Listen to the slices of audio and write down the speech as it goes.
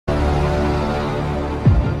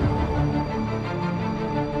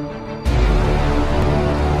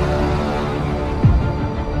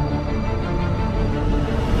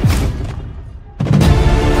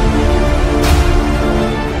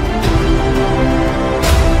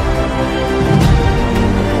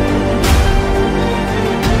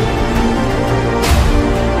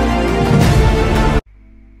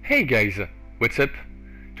Hey guys, what's up?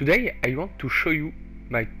 Today I want to show you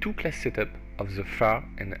my two class setup of the FFAR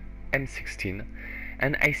and M16,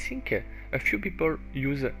 and I think a few people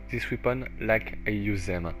use this weapon like I use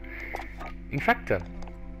them. In fact,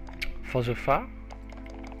 for the FFAR,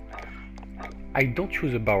 I don't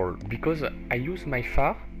use a barrel because I use my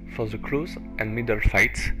FFAR for the close and middle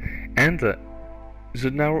fights, and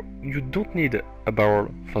now you don't need a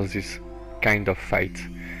barrel for this kind of fight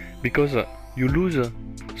because you lose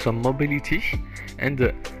some mobility and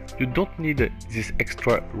you don't need this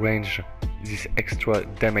extra range, this extra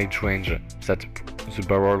damage range that the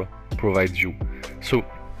barrel provides you. So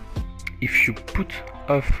if you put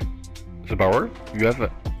off the barrel, you have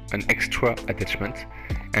an extra attachment,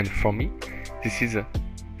 and for me this is the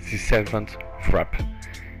servant wrap.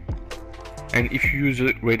 And if you use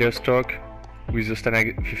a radar stock with the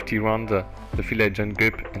standard 50 round, the field agent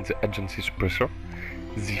grip and the agency suppressor,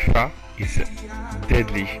 the FFAR is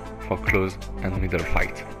deadly for close and middle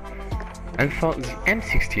fight. And for the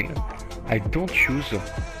M16, I don't use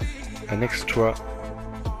an extra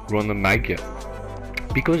round mag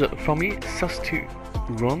because for me 30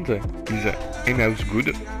 round is enough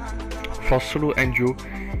good. For solo and duo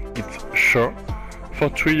it's sure. For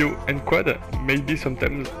trio and quad maybe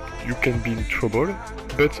sometimes you can be in trouble,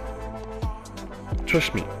 but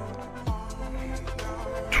trust me,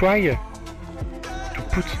 try to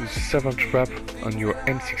put the servant wrap on your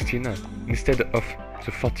M16 instead of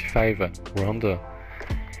the 45 round,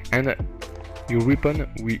 and your weapon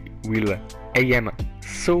will aim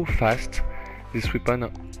so fast. This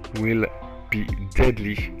weapon will be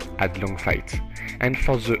deadly at long fight. And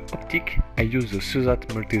for the optic, I use the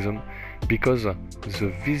Suzat multi-zone because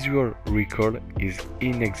the visual recoil is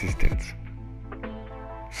inexistent.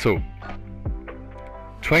 So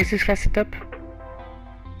try this class setup,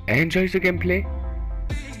 enjoy the gameplay,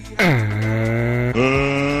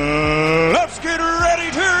 let's get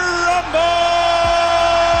ready to rumble!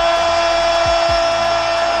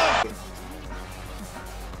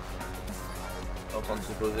 En train de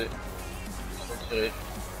se poser, sans tirer.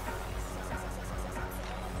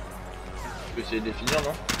 Tu peux essayer de les finir,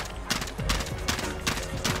 non?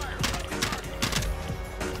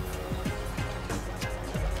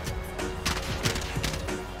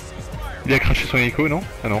 Il a craché son hélico, non?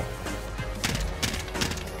 Ah non.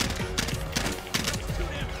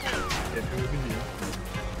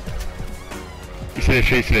 Il s'est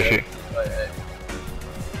lâché, il s'est lâché. Ouais, ouais.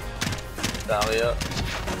 T'as rien.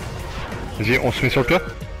 Vas-y, on se met sur le toit.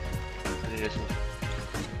 Allez, laisse-moi.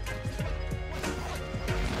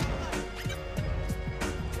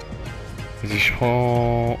 Vas-y, je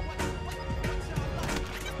prends...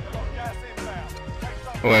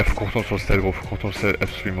 Ouais, faut qu'on retourne sur le stade, gros, faut qu'on retourne sur le stade,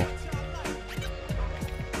 absolument.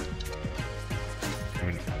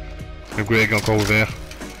 Le goulag est encore ouvert.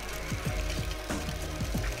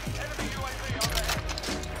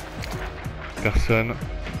 Personne.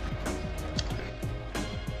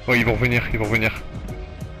 Oh, ils vont revenir, ils vont revenir.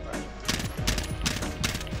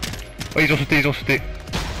 Oh, ils ont sauté, ils ont sauté.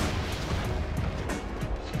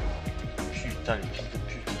 Putain, les fils de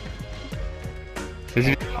pute.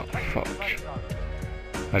 Vas-y, oh, fuck.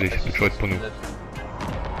 Allez, ça peut toujours être pour nous. Ça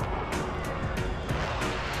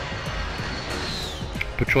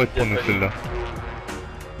peut toujours être pour nous, celle-là.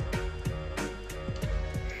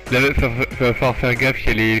 Là, il va falloir faire gaffe, il y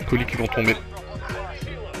a les colis qui vont tomber.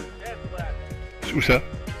 Où ça?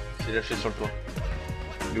 C'est lâché sur le toit.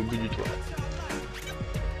 Il est au bout du toit.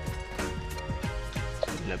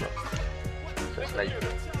 Là-bas. Ça snipe.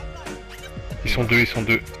 Ils sont deux, ils sont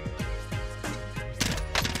deux.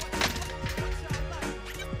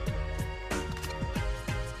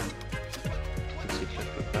 C'est que là, je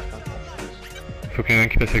peux pas faire grand-chose. Faut qu'il y en ait un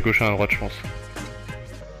qui passe à gauche et à droite, je pense.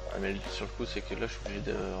 Ouais, mais sur le coup, c'est que là, je suis obligé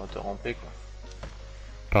de ramper, quoi.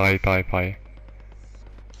 Pareil, pareil, pareil.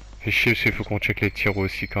 Fait chier parce qu'il faut qu'on check les tirs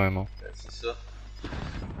aussi quand même. Hein. C'est ça.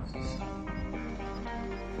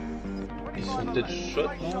 Ils sont peut-être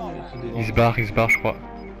shot, non? Ils se barrent, je crois.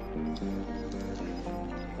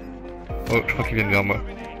 Oh, je crois qu'ils viennent vers moi.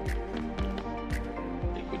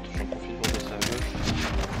 Écoute, j'en profite pour passer à gauche.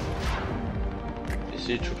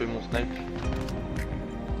 Essayer de choper mon snipe.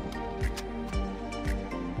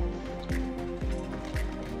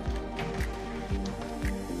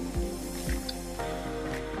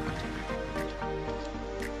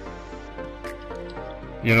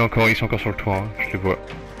 Il y en a encore, ils sont encore sur le toit, hein, je les vois.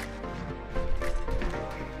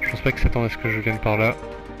 Je pense pas qu'ils s'attendent à ce que je vienne par là.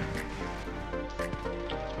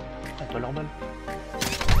 Ah, pas normal.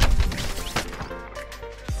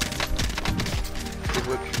 Je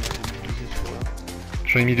vois que je suis sur là.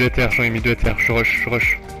 J'en ai mis deux à terre, je rush.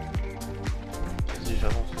 Vas-y,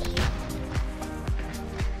 j'avance.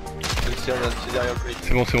 est derrière le collectif.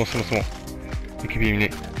 C'est bon, c'est bon, c'est bon, c'est bon. Équipe éliminée.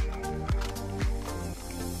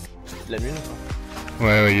 De la mine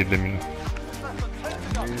Ouais, ouais, il y a de la mine.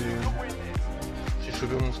 J'ai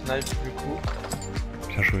chopé mon snipe du coup.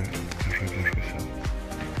 Bien joué, bien joué, bien joué ça.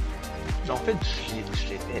 Genre, en fait,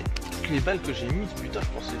 toutes les balles que j'ai mises, putain, je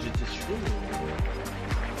pensais que j'étais sûr, mais...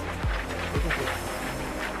 J'ai pas compris.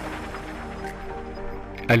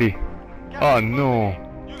 Allez. Oh non.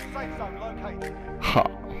 Ah.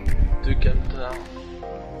 Deux camtars.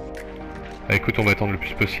 Ah, écoute, on va attendre le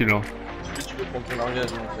plus possible. Hein. Est-ce que tu peux prendre ton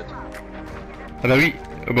largage en fait? Ah bah oui.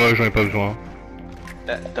 Bah j'en ai pas besoin.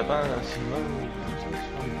 T'as pas un sigma ou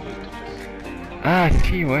Ah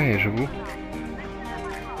si, ouais, j'avoue.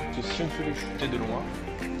 parce que si on peut les shooter de loin,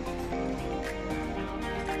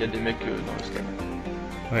 il y a des mecs dans le stade.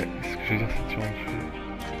 Ouais, ce que je veux dire, c'est sur en dessous.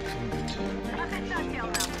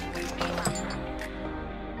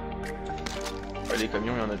 Ouais, les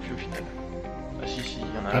camions, il y en a plus au final. Ah si, il y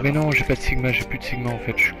en a. Ah mais non, j'ai pas de sigma, j'ai plus de sigma en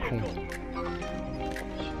fait, je suis con.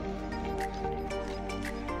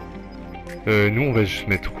 Nous on va se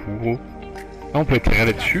mettre où? Ah, on peut atterrir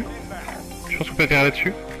là-dessus? Je pense qu'on peut atterrir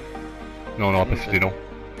là-dessus? Non, on aura pas assez d'élan.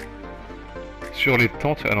 Sur les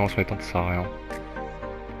tentes? Ah non, sur les tentes ça sert à rien.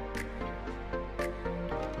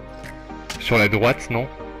 Sur la droite, non?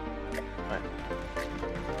 Ouais.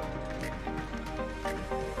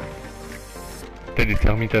 T'as des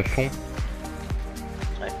termites à fond?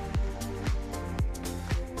 Ouais.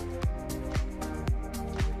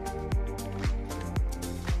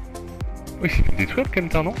 Oui, c'est des trucs comme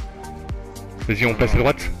ça, non? Vas-y, on passe à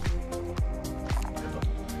droite.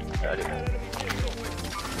 Allez.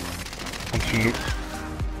 En dessous de nous.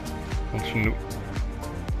 En dessous de nous.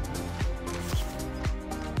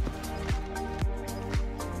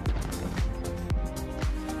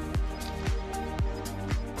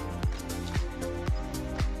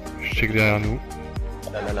 Je check derrière nous.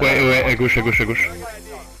 Là. Ouais, ouais, à gauche, à gauche, à gauche.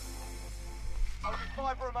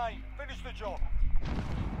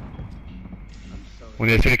 On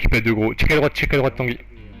est la seule équipe à deux gros. Check à droite, Tanguy.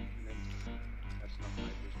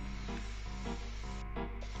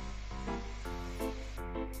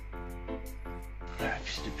 Ah,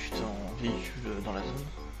 fils de putain, en véhicule dans la zone.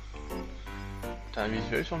 T'as un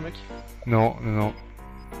visuel sur le mec? Non, non, non.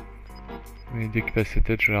 Mais dès qu'il passe sa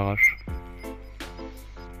tête, je l'arrache.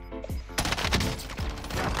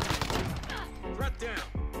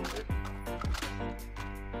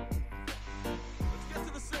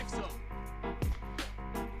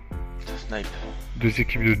 Snipe. Deux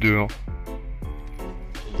équipes de deux, hein.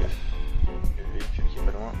 Fais gaffe. Il y a le véhicule qui est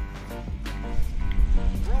pas loin.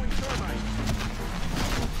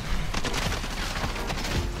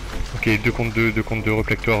 Ok, 2 contre 2,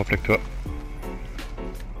 replaque-toi.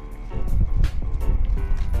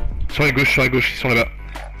 Sur la gauche, ils sont là-bas.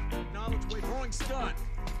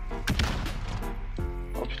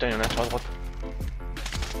 Oh putain, il y en a un sur la droite.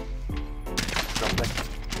 Je suis en black.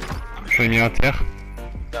 J'en ai mis un à terre.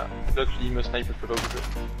 Là, l'autre il me snipe, je peux pas bouger.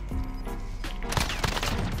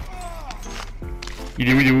 Il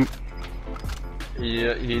est où?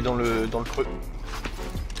 Il est dans le creux.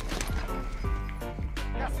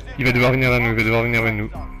 Il va devoir venir vers nous,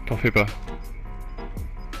 T'en fais pas.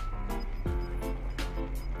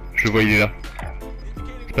 Je le vois, il est là.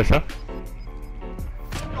 C'est pas ça?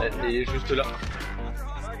 Il est juste là.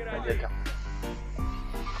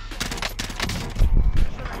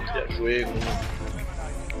 Bien joué, gros.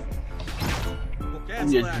 Il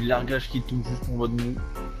y a du largage qui tombe juste en bas de nous.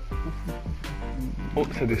 Oh,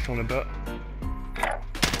 ça descend là-bas.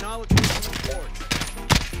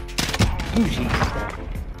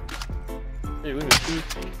 Eh oui, mais si.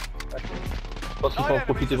 Je pense qu'il faut en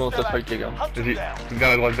profiter pendant cette fight, les gars. Vas-y,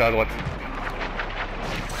 vers la droite.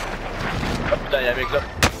 Ah putain, y'a un mec là.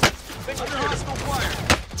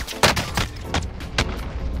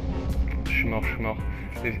 Je suis mort.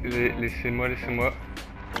 Laissez-moi.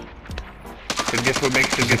 C'est le gâteau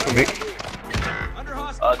mec.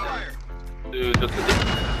 Ah, de l'autre côté.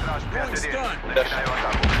 Lâche.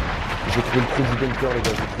 J'ai trouvé le trou du bunker, les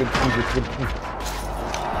gars, j'ai trouvé le trou.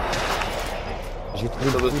 J'ai trouvé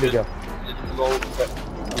le trou, les gars. Il y a du monde en haut.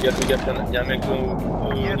 Fais gaffe, il y a un mec en haut.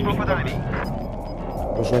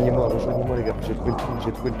 Rejoignez-moi, les gars, j'ai trouvé le trou.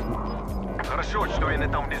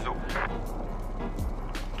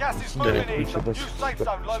 Si, il y a un trou, je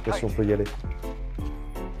sais pas si on peut y aller.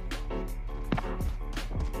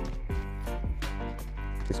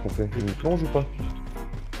 Qu'est-ce qu'on fait? Une plonge ou pas?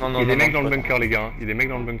 Non, Il y a des mecs dans le bunker, les gars. Il y a des mecs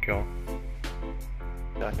dans le bunker.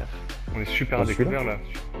 Faire gaffe. On est super à découvert là.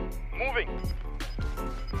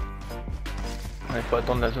 Il faut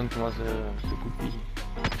attendre la zone commence à se couper.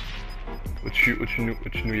 Au-dessus de nous,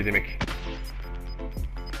 il y a des mecs.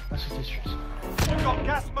 c'était celui ça. We've got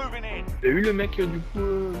gas moving in. T'as eu le mec du coup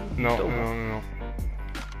Non, putain, non, non, non.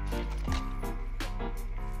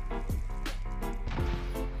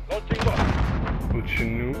 Au-dessus de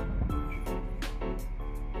nous.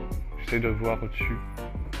 J'essaie de voir au-dessus.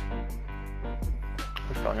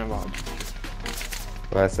 Je peux rien voir.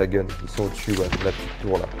 Ouais, ça gun. Ils sont au-dessus, ouais. La petite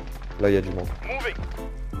tour là. Là, il y a du monde. Moving.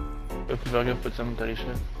 Faut faire gaffe, peut-être ça monte à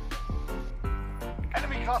l'échelle.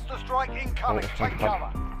 Enemy cluster strike incoming. Oh, Take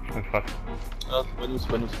cover. Je me frappe. Ah, c'est pas nous, c'est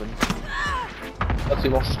pas nous, c'est pas nous. Ah, c'est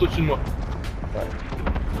bon, juste au-dessus de moi. Ouais.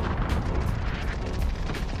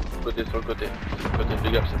 Sur le côté. Sur le côté,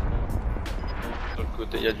 fais gaffe, c'est. Sur le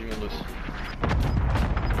côté, il y a du monde aussi.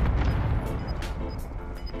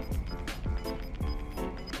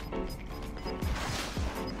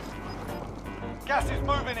 Gas is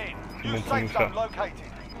moving in. New Monte-nous safe ça. zone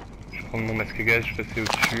located. Je vais prendre mon masque à gaz, je vais passer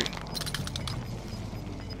au-dessus.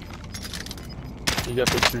 Fais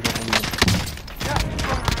gaffe au-dessus, j'ai entendu.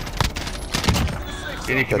 Il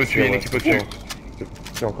y a une équipe au-dessus, il y a une équipe au-dessus.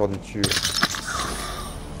 Tu as encore du dessus.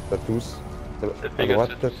 Ça tous. À Fais gaffe,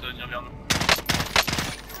 droite. ça va venir vers nous.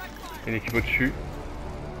 Il y a une équipe au-dessus.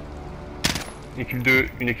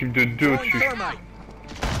 Une équipe de 2 au-dessus.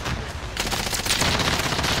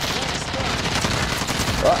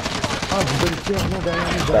 Ah, du bunker, non, derrière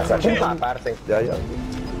nous, derrière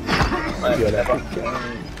nous. Ouais, Il y a la là-bas.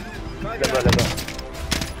 Là-bas.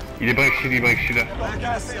 Il est break shield, Got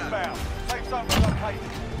gas inbound. Safe zone relocated.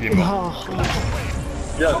 Il est mort.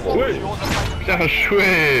 Bien joué. Yours are taken. Bien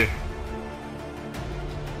joué.